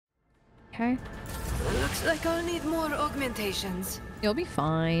Okay. Looks like I'll need more augmentations. You'll be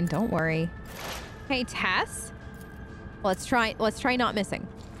fine. Don't worry. Hey, Tess. Let's try not missing.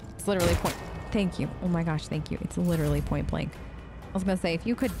 It's literally point. Thank you. Oh my gosh, thank you. It's literally point blank. I was gonna say,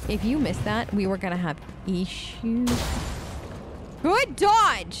 if you missed that, we were gonna have issues. Good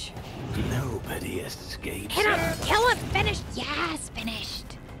dodge! Nobody escapes. Kill him! Finished! Yes,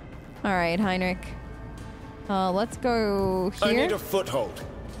 finished. All right, Heinrich. Let's go here. I need a foothold.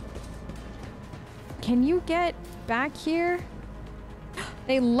 Can you get back here?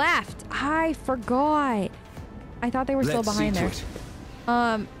 They left. I forgot. I thought they were still behind there.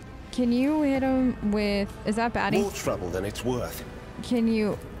 Can you hit him with... Is that baddie? More trouble than it's worth. Can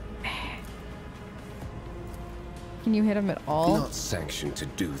you hit him at all? Not sanctioned to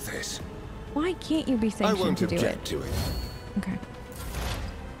do this. Why can't you be sanctioned to do it? I won't object to it. Okay.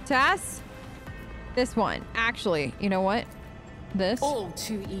 Tess? This one. Actually, you know what? This. All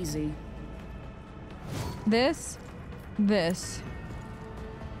too easy. This. This.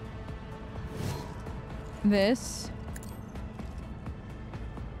 This.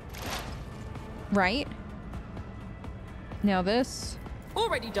 Right? Now this.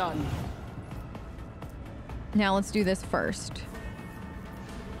 Already done. Now let's do this first.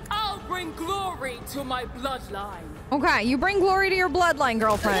 I'll bring glory to my bloodline. Okay, you bring glory to your bloodline,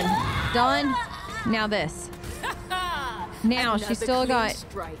 girlfriend. Done. Now this. Now she's still got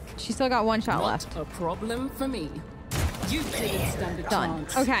one shot left. A problem for me. You didn't stand a Done.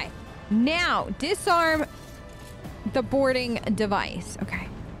 chance. Okay. Now disarm the boarding device. Okay.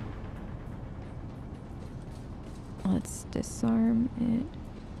 Let's disarm it.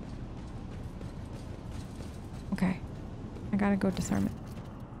 Okay. I gotta go disarm it.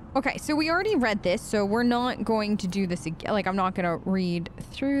 Okay, so we already read this, so we're not going to do this again. Like, I'm not gonna read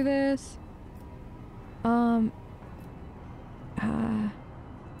through this.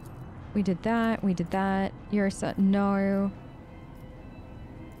 We did that. We did that. You're set. No.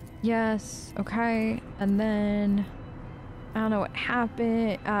 Yes. Okay. And then I don't know what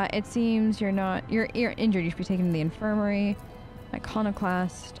happened. It seems you're injured. You should be taken to the infirmary.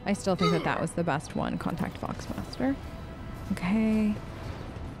 Iconoclast. I still think that was the best one. Contact Foxmaster. Okay.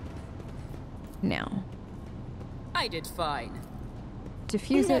 Now. I did fine.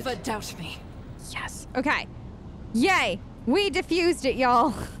 Diffuse it. Never doubt me. Yes. Okay. Yay! We diffused it,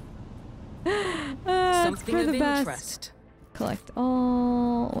 y'all. Something for of the best. interest. Collect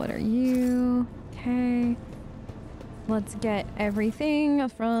all. What are you? Okay. Let's get everything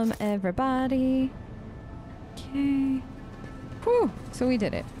from everybody. Okay. Whew. So we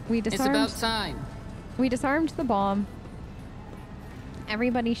did it. We disarmed. It's about time. We disarmed the bomb.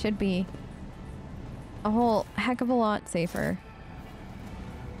 Everybody should be a whole heck of a lot safer.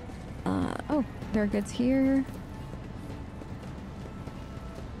 Oh, there are goods here.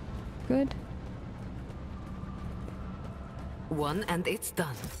 Good. One and it's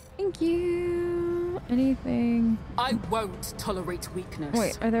done. Thank you. Anything? I won't tolerate weakness.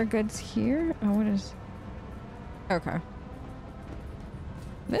 Wait, are there goods here? Oh, what is... Okay.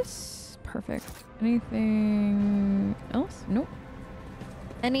 This? Perfect. Anything else? Nope.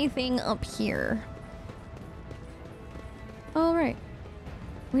 Anything up here? All right.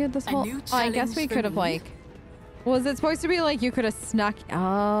 We had this whole... Oh, I guess we could have, like... Was it supposed to be like you could have snuck...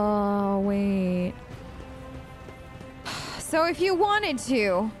 Oh, wait. So if you wanted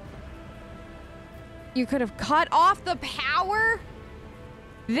to, you could have cut off the power?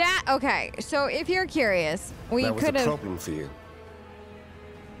 Okay, so if you're curious, we could have... That was a problem for you.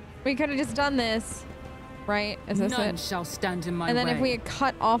 We could have just done this, right? Is this None it? shall stand in my way. And then if we had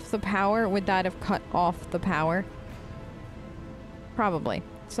cut off the power, would that have cut off the power? Probably.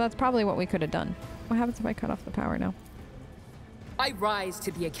 So that's probably what we could have done. What happens if I cut off the power now? I rise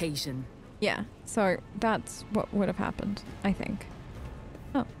to the occasion. Yeah, so that's what would have happened, I think.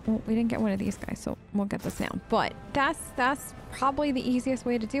 Oh, well, we didn't get one of these guys, so we'll get this now. But that's probably the easiest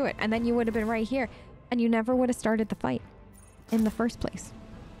way to do it. And then you would have been right here, and you never would have started the fight in the first place.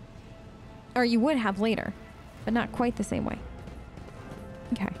 Or you would have later, but not quite the same way.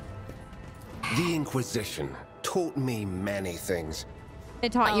 Okay. The Inquisition taught me many things.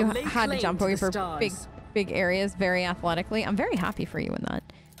 It taught you I'll how to lay jump claim over to the big areas very athletically. I'm very happy for you in that.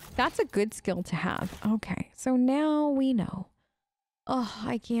 That's a good skill to have. Okay, so now we know. Oh,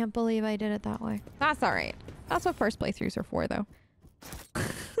 I can't believe I did it that way. That's all right. That's what first playthroughs are for, though.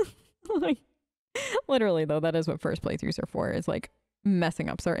 Like, literally, though, that is what first playthroughs are for. Is like messing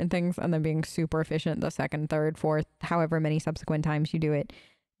up certain things and then being super efficient the second, third, fourth, however many subsequent times you do it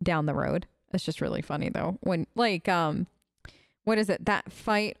down the road. It's just really funny, though. When, like, what is it? That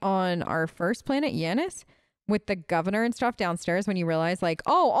fight on our first planet, Yanis? with the governor and stuff downstairs when you realize like,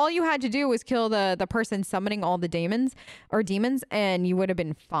 oh, all you had to do was kill the person summoning all the demons and you would have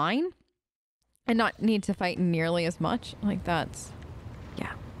been fine and not need to fight nearly as much. Like that's,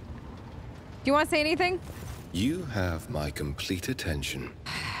 yeah. Do you want to say anything? You have my complete attention.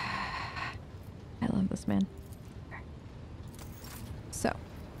 I love this man. So.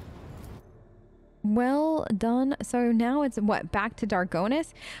 Well done. So now it's what? Back to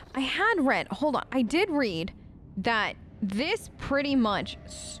Dargonus? I had read, hold on. I did read that this pretty much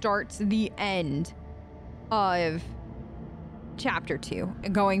starts the end of chapter 2,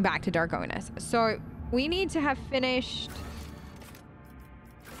 going back to Dargonus. So we need to have finished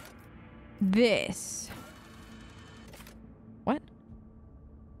this. What?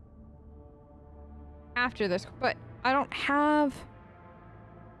 After this, but I don't have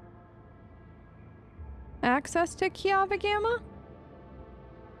access to Kiava Gamma?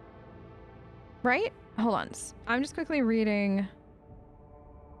 Right? Hold on. I'm just quickly reading.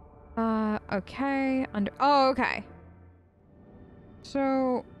 Okay. Oh, okay.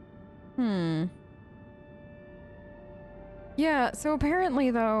 So, yeah, so apparently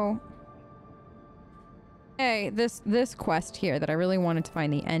though, hey, this quest here that I really wanted to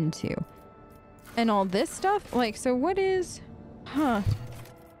find the end to. And all this stuff, like, so what is,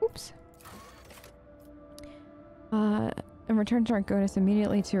 oops. And return to Dargonus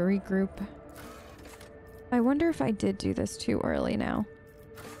immediately to regroup. I wonder if I did do this too early now.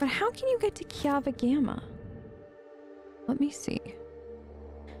 But how can you get to Kiava Gamma? Let me see.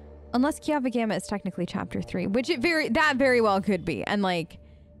 Unless Kiava Gamma is technically chapter 3, which that very well could be. And like,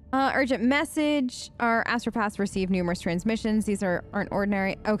 urgent message. Our astropaths received numerous transmissions. These aren't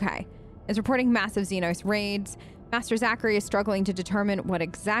ordinary. Okay. It's reporting massive Xenos raids. Master Zachary is struggling to determine what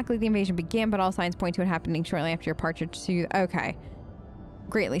exactly the invasion began, but all signs point to it happening shortly after your departure to... Okay.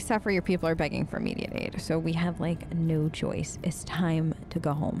 Greatly suffer, your people are begging for immediate aid. So we have, like, no choice. It's time to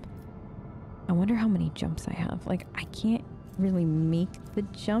go home. I wonder how many jumps I have. Like, I can't really make the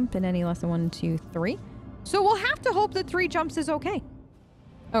jump in any less than 1, 2, 3. So we'll have to hope that 3 jumps is okay.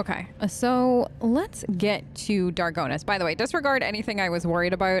 Okay, so let's get to Dargonus. By the way, disregard anything I was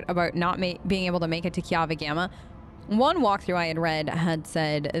worried about not being able to make it to Kiava Gamma. One walkthrough I had read had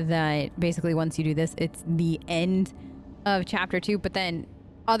said that basically once you do this, it's the end of chapter 2, but then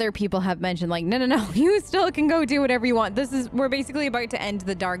other people have mentioned like, no, you still can go do whatever you want. We're basically about to end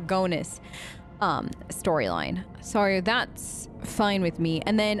the Dargonus storyline. So that's fine with me.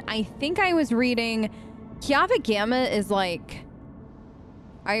 And then I think I was reading Kiava Gamma is like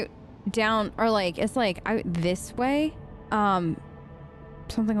out down or like it's like out this way.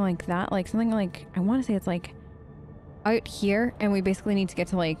 Something like that. Like something like I want to say it's like out here, and we basically need to get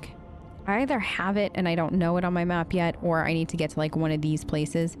to like I either have it and I don't know it on my map yet, or I need to get to like one of these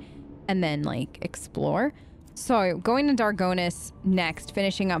places and then like explore. So going to Dargonus next,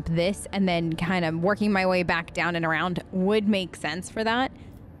 finishing up this, and then kind of working my way back down and around would make sense for that.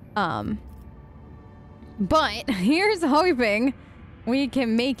 But here's hoping we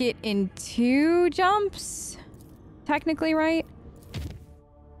can make it in 2 jumps. Technically, right?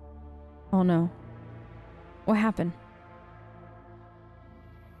 Oh no. What happened?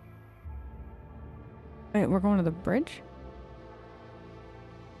 Wait, we're going to the bridge?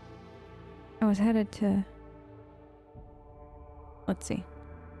 I was headed to... Let's see.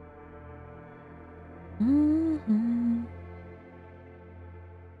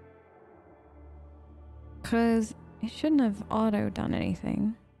 Because it shouldn't have auto done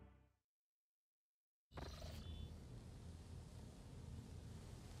anything.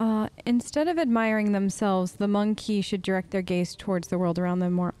 Instead of admiring themselves, the monkey should direct their gaze towards the world around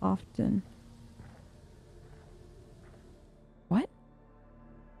them more often. What?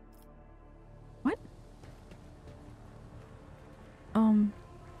 What?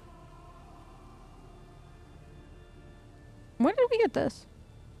 When did we get this?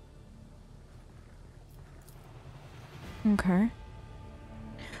 Okay.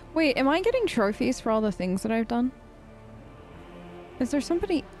 Wait, am I getting trophies for all the things that I've done? Is there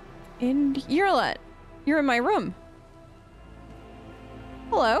somebody in... Yerlet, you're in my room.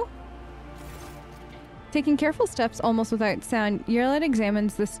 Hello. Taking careful steps almost without sound, Yerlet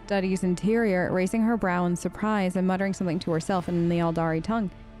examines the study's interior, raising her brow in surprise and muttering something to herself in the Eldari tongue.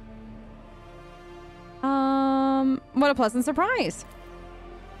 What a pleasant surprise.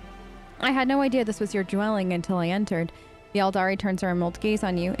 I had no idea this was your dwelling until I entered. The Eldari turns her emerald gaze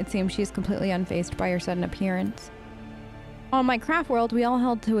on you. It seems she is completely unfazed by your sudden appearance. On my craft world, we all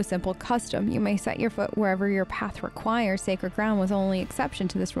held to a simple custom. You may set your foot wherever your path requires. Sacred ground was the only exception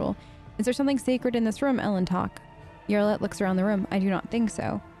to this rule. Is there something sacred in this room, Ellen talk? Yerlet looks around the room. I do not think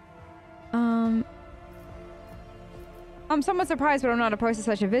so. I'm somewhat surprised, but I'm not opposed to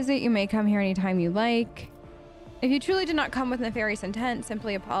such a visit. You may come here anytime you like. If you truly did not come with nefarious intent,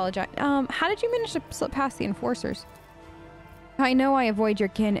 simply apologize. How did you manage to slip past the enforcers? I know I avoid your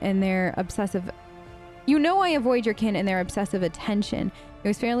kin and their obsessive... You know I avoid your kin and their obsessive attention. It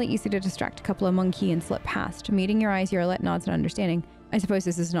was fairly easy to distract a couple of monkey and slip past. Meeting your eyes, Yarlet nods in understanding. I suppose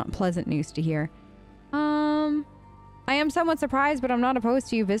this is not pleasant news to hear. I am somewhat surprised, but I'm not opposed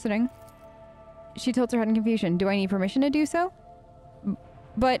to you visiting. She tilts her head in confusion. Do I need permission to do so?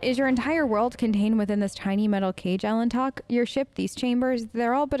 But is your entire world contained within this tiny metal cage, Alantok? Your ship, these chambers,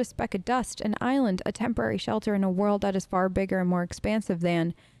 they're all but a speck of dust, an island, a temporary shelter in a world that is far bigger and more expansive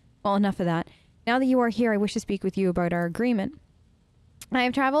than... Well, enough of that. Now that you are here, I wish to speak with you about our agreement. I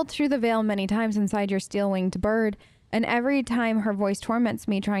have traveled through the veil many times inside your steel-winged bird, and every time her voice torments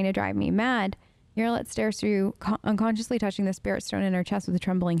me, trying to drive me mad. Yarlet stares through, unconsciously touching the spirit stone in her chest with a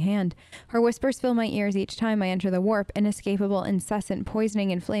trembling hand. Her whispers fill my ears each time I enter the warp, inescapable, incessant,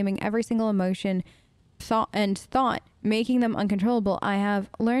 poisoning, inflaming every single emotion, thought, making them uncontrollable. I have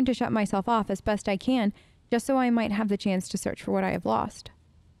learned to shut myself off as best I can, just so I might have the chance to search for what I have lost.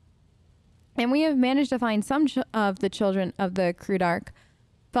 And we have managed to find some of the children of the Crudark,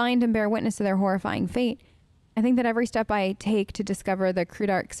 find and bear witness to their horrifying fate. I think that every step I take to discover the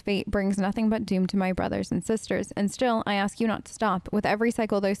Crudark's fate brings nothing but doom to my brothers and sisters, and still, I ask you not to stop. With every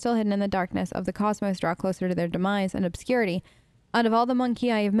cycle, those still hidden in the darkness of the cosmos draw closer to their demise and obscurity. Out of all the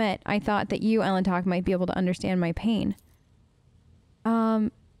monkey I have met, I thought that you, Alantok, might be able to understand my pain.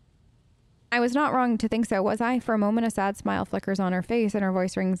 I was not wrong to think so, was I? For a moment, a sad smile flickers on her face, and her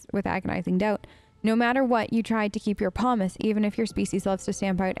voice rings with agonizing doubt. No matter what, you tried to keep your promise, even if your species loves to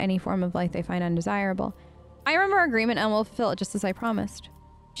stamp out any form of life they find undesirable. I remember our agreement and will fulfill it just as I promised.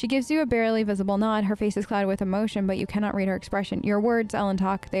 She gives you a barely visible nod. Her face is clouded with emotion, but you cannot read her expression. Your words,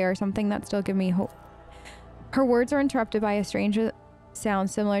 Alantok, they are something that still give me hope. Her words are interrupted by a strange sound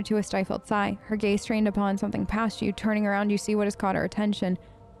similar to a stifled sigh. Her gaze trained upon something past you. Turning around, you see what has caught her attention.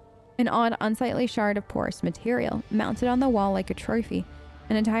 An odd, unsightly shard of porous material, mounted on the wall like a trophy.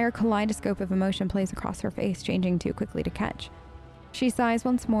 An entire kaleidoscope of emotion plays across her face, changing too quickly to catch. She sighs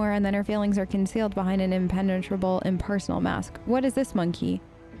once more, and then her feelings are concealed behind an impenetrable, impersonal mask. What is this, monkey?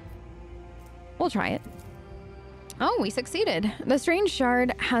 We'll try it. Oh, we succeeded. The strange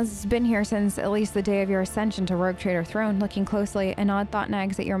shard has been here since at least the day of your ascension to Rogue Trader Throne. Looking closely, an odd thought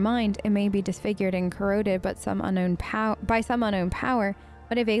nags at your mind. It may be disfigured and corroded by some unknown power,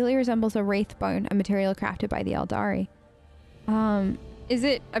 but it vaguely resembles a wraith bone, a material crafted by the Eldari. Is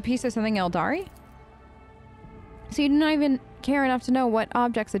it a piece of something Eldari? So you do not even care enough to know what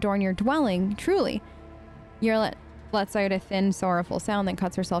objects adorn your dwelling, truly. Yarlet lets out a thin, sorrowful sound that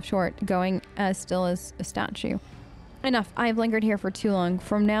cuts herself short, going as still as a statue. Enough. I have lingered here for too long.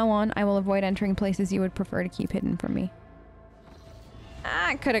 From now on, I will avoid entering places you would prefer to keep hidden from me.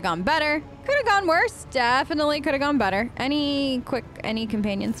 Could have gone better. Could have gone worse. Definitely could have gone better. Any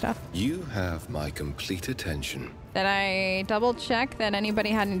companion stuff? You have my complete attention. Did I double check that anybody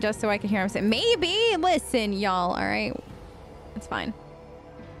hadn't, just so I could hear him say, maybe? Listen, y'all, all right? It's fine.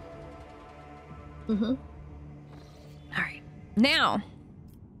 All right. Now.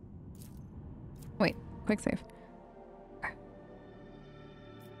 Wait, quick save. Okay.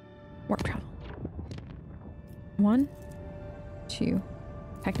 Warp travel. 1, 2.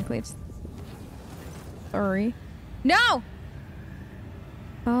 Technically, it's 3. No!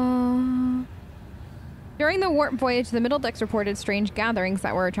 During the warp voyage, the middle decks reported strange gatherings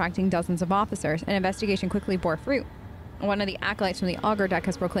that were attracting dozens of officers. An investigation quickly bore fruit. One of the acolytes from the augur deck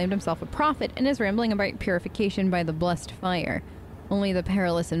has proclaimed himself a prophet and is rambling about purification by the blessed fire. Only the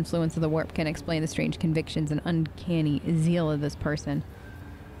perilous influence of the warp can explain the strange convictions and uncanny zeal of this person.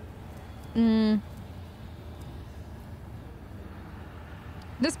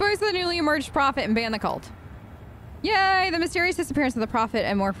 Dispose the newly emerged prophet and ban the cult. Yay! The mysterious disappearance of the prophet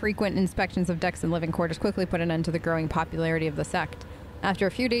and more frequent inspections of decks and living quarters quickly put an end to the growing popularity of the sect. After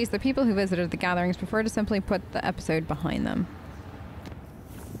a few days, the people who visited the gatherings prefer to simply put the episode behind them.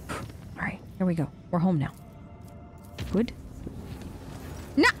 Alright, here we go. We're home now. Good?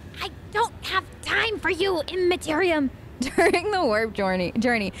 No! I don't have time for you, Immaterium! During the warp journey,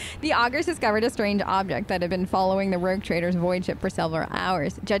 the augurs discovered a strange object that had been following the rogue trader's void ship for several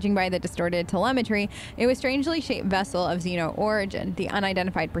hours. Judging by the distorted telemetry, it was a strangely shaped vessel of Xeno origin. The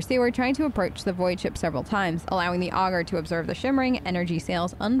unidentified pursuer tried to approach the void ship several times, allowing the augur to observe the shimmering energy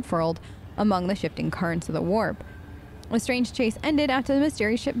sails unfurled among the shifting currents of the warp. The strange chase ended after the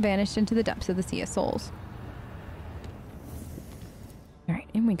mysterious ship vanished into the depths of the Sea of Souls. Alright,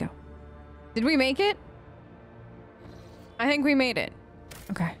 in we go. Did we make it? I think we made it.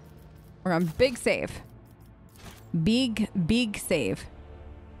 Okay. We're on big save. Big save.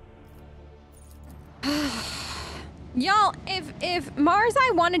 Y'all, if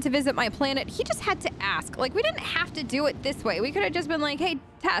Marzai wanted to visit my planet, he just had to ask. Like, we didn't have to do it this way. We could have just been like, hey,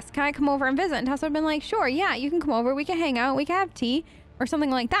 Tess, can I come over and visit? And Tess would have been like, sure, yeah, you can come over. We can hang out. We can have tea or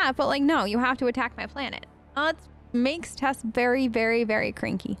something like that. But, like, no, you have to attack my planet. It makes Tess very, very, very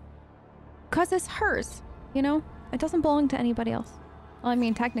cranky. Because it's hers, you know? It doesn't belong to anybody else. Well, I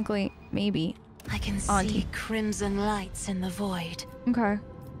mean, technically, maybe. I can see crimson lights in the void. Okay.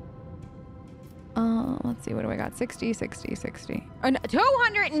 Let's see, what do I got? 60, 60, 60. Oh, no,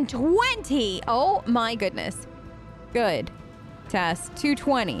 220! Oh my goodness. Good. Tess,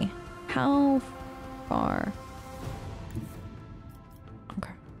 220. How far?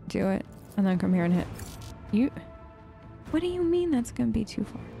 Okay, do it. And then come here and hit. You... What do you mean that's gonna be too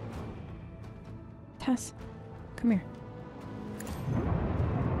far? Tess, come here.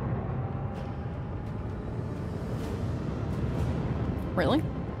 Really?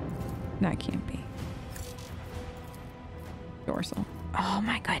 That can't be. Dorsal. Oh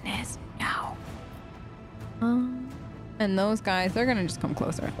my goodness. No. And those guys, they're gonna just come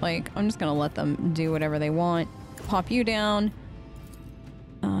closer. Like, I'm just gonna let them do whatever they want. Pop you down.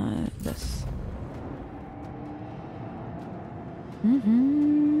 This.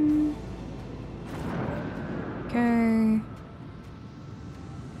 Okay.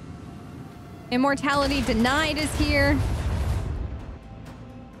 Immortality denied is here.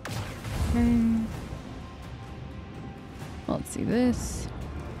 Okay. Let's see this.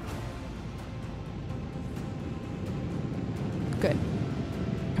 Good.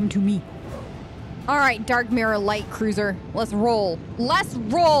 Come to me. All right, Dark Mirror Light Cruiser. Let's roll. Let's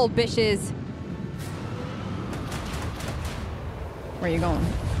roll, bitches. Where are you going?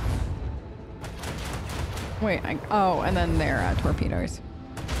 Wait, oh, and then they're torpedoes.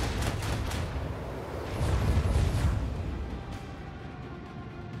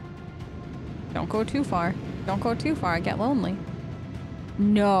 Don't go too far. Don't go too far. I get lonely.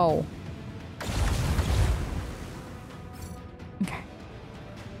 No. Okay.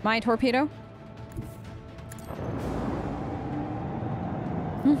 My torpedo.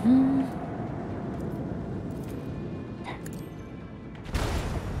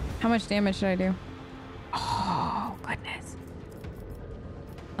 How much damage should I do? Oh, goodness.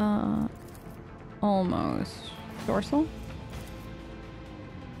 Almost. Dorsal?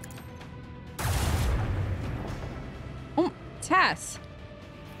 Oh, Tess!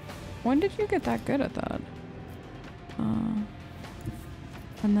 When did you get that good at that?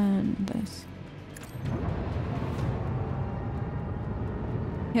 And then this.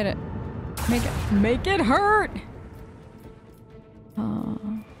 Hit it. Make it hurt!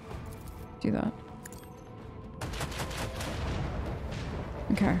 Do that.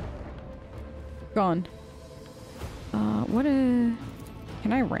 Okay. Gone. What is...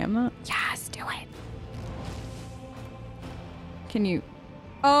 Can I ram that? Yes, do it. Can you...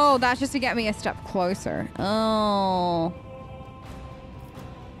 Oh, that's just to get me a step closer. Oh.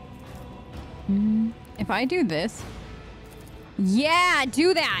 If I do this... Yeah,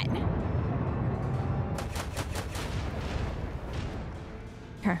 do that!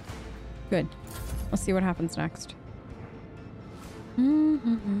 Okay. Good. Let's see what happens next. All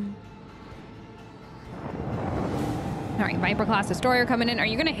right, Viper class destroyer coming in. Are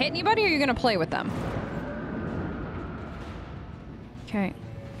you gonna hit anybody or are you gonna play with them? Okay.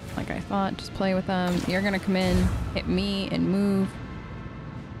 Like I thought, just play with them. You're gonna come in, hit me, and move.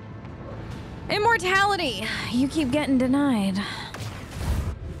 Immortality! You keep getting denied.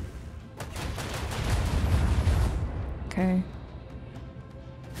 Okay.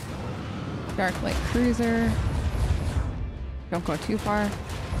 Dark Light Cruiser. Don't go too far.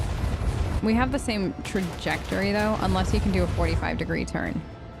 We have the same trajectory though, unless he can do a 45-degree turn.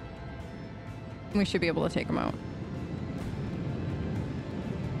 We should be able to take him out.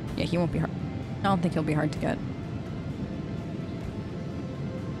 Yeah, he won't be hard. I don't think he'll be hard to get.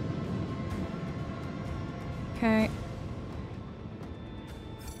 Okay.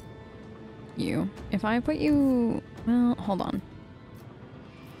 You. If I put you... Well, hold on.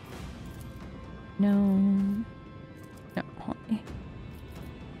 No. No, hold on.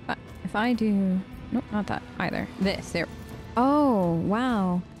 If I do... Nope, not that either. This. There. Oh,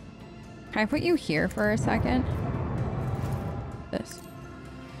 wow. Can I put you here for a second? This.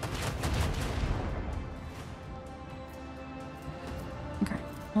 Okay,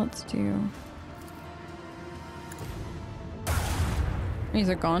 let's do... Is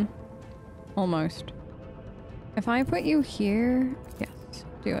it gone? Almost. If I put you here... Yes,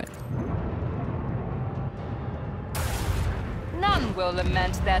 do it. None will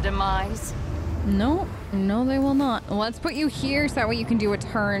lament their demise. No, No, they will not. Let's put you here so that way you can do a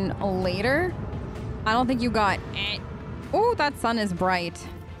turn later. I don't think you got it. Oh, that sun is bright.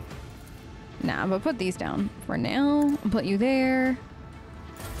 Nah, but put these down for now. I'll put you there.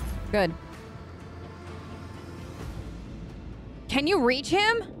 Good. Can you reach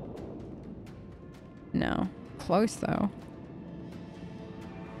him? No. Close, though.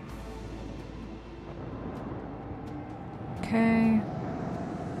 Okay.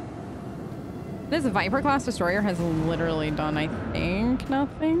 This Viper class destroyer has literally done, I think,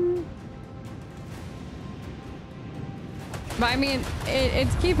 nothing. But I mean,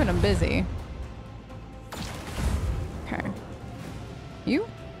 it's keeping him busy. Okay. You?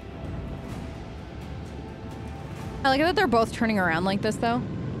 I like that they're both turning around like this, though.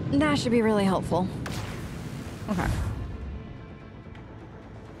 That should be really helpful. Okay.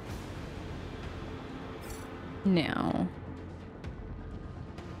 Now,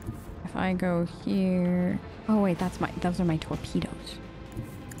 if I go here... Oh, wait, those are my torpedoes.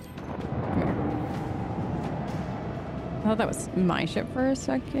 Here. I thought that was my ship for a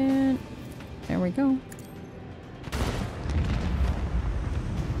second. There we go.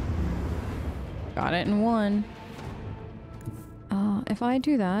 Got it in one. If I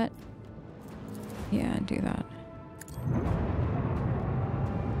do that... Yeah, do that.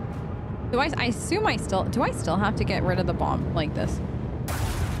 I assume do I still have to get rid of the bomb like this?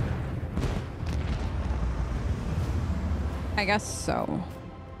 I guess so.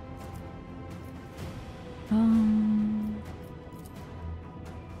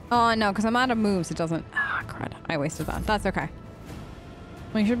 Oh, no, because I'm out of moves. It doesn't... Ah, crud. I wasted that. That's okay.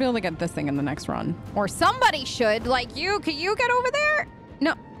 We should be able to get this thing in the next run. Or somebody should. Like you. Can you get over there?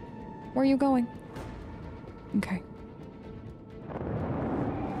 No. Where are you going? Okay.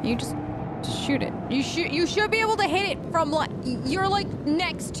 You just shoot it. You should be able to hit it from like... You're like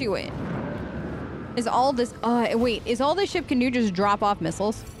next to it. Is all this... wait. Is all this ship can do just drop off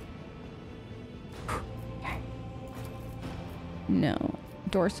missiles? Okay. No.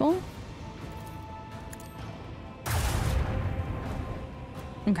 Dorsal?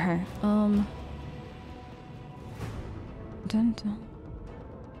 Okay, dun dun.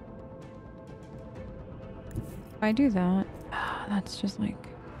 If I do that, that's just like...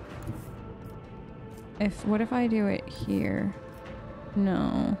 What if I do it here?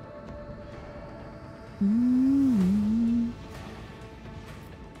 No.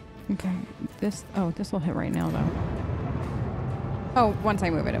 Okay, this will hit right now though. Oh, once I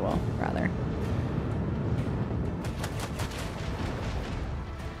move it, it will, rather.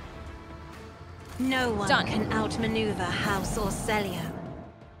 No one Done. can outmaneuver House Orcelio.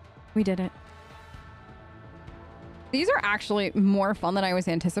 We did it. These are actually more fun than I was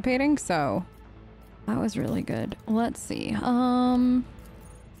anticipating, so that was really good. Let's see.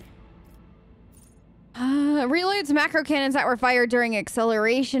 Reloads macro cannons that were fired during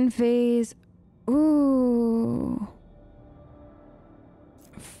acceleration phase. Ooh.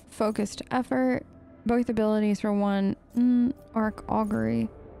 Focused effort. Both abilities for one. Arc augury.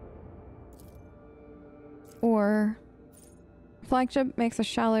 Or flagship makes a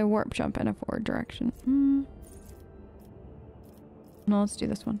shallow warp jump in a forward direction. No, let's do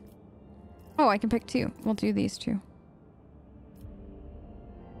this one. Oh, I can pick two. We'll do these two.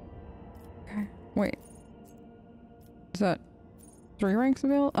 Okay. Wait. Is that 3 ranks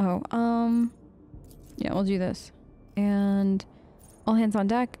available? Oh, yeah, we'll do this. And all hands on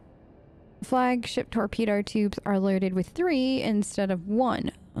deck. Flagship torpedo tubes are loaded with 3 instead of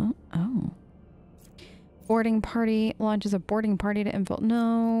 1. Oh. Boarding party launches a boarding party to infiltrate.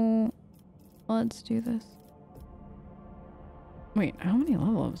 No. Let's do this. Wait, how many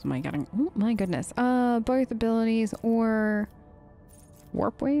levels am I getting? Oh my goodness. Both abilities or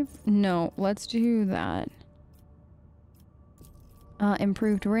warp wave? No, let's do that.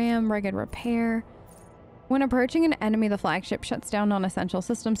 Improved RAM, rugged repair. When approaching an enemy, the flagship shuts down non-essential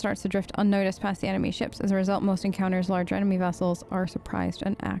systems, starts to drift unnoticed past the enemy ships. As a result, most encounters large enemy vessels are surprised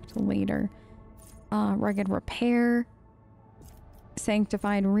and act later. Rugged repair.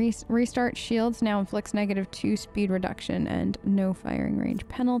 Sanctified restart shields now inflicts -2 speed reduction and no firing range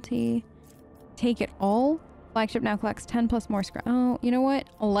penalty. Take it all. Flagship now collects 10 plus more scrap. Oh, you know what?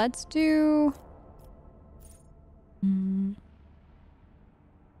 Let's do...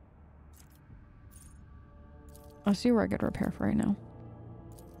 Let's do rugged repair for right now.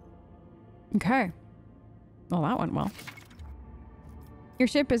 Okay. Well, that went well. Your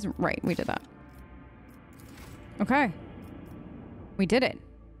ship is right. We did that. Okay. We did it.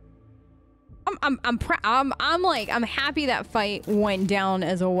 I'm happy that fight went down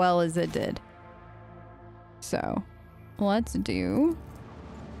as well as it did. So, let's do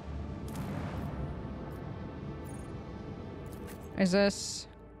Is this...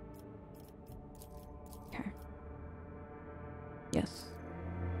 Okay. Yes.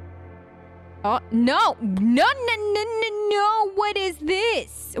 Oh, no! No, no, no, no, no! What is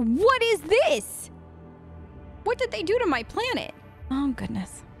this? What is this? What did they do to my planet? Oh,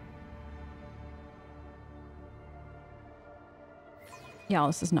 goodness. Yeah,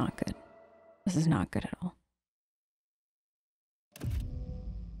 this is not good. This is not good at all.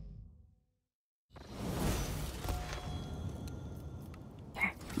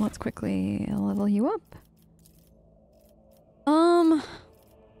 Okay, let's quickly level you up.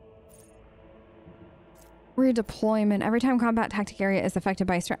 Redeployment. Every time combat tactic area is affected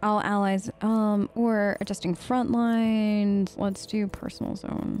by all allies, or adjusting front lines. Let's do personal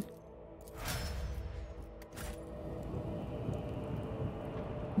zone.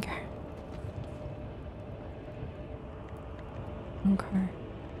 Okay. Okay.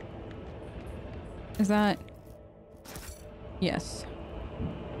 Is that... Yes.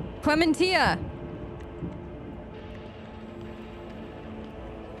 Clementia!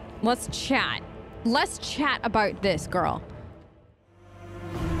 Let's chat. Let's chat about this, girl.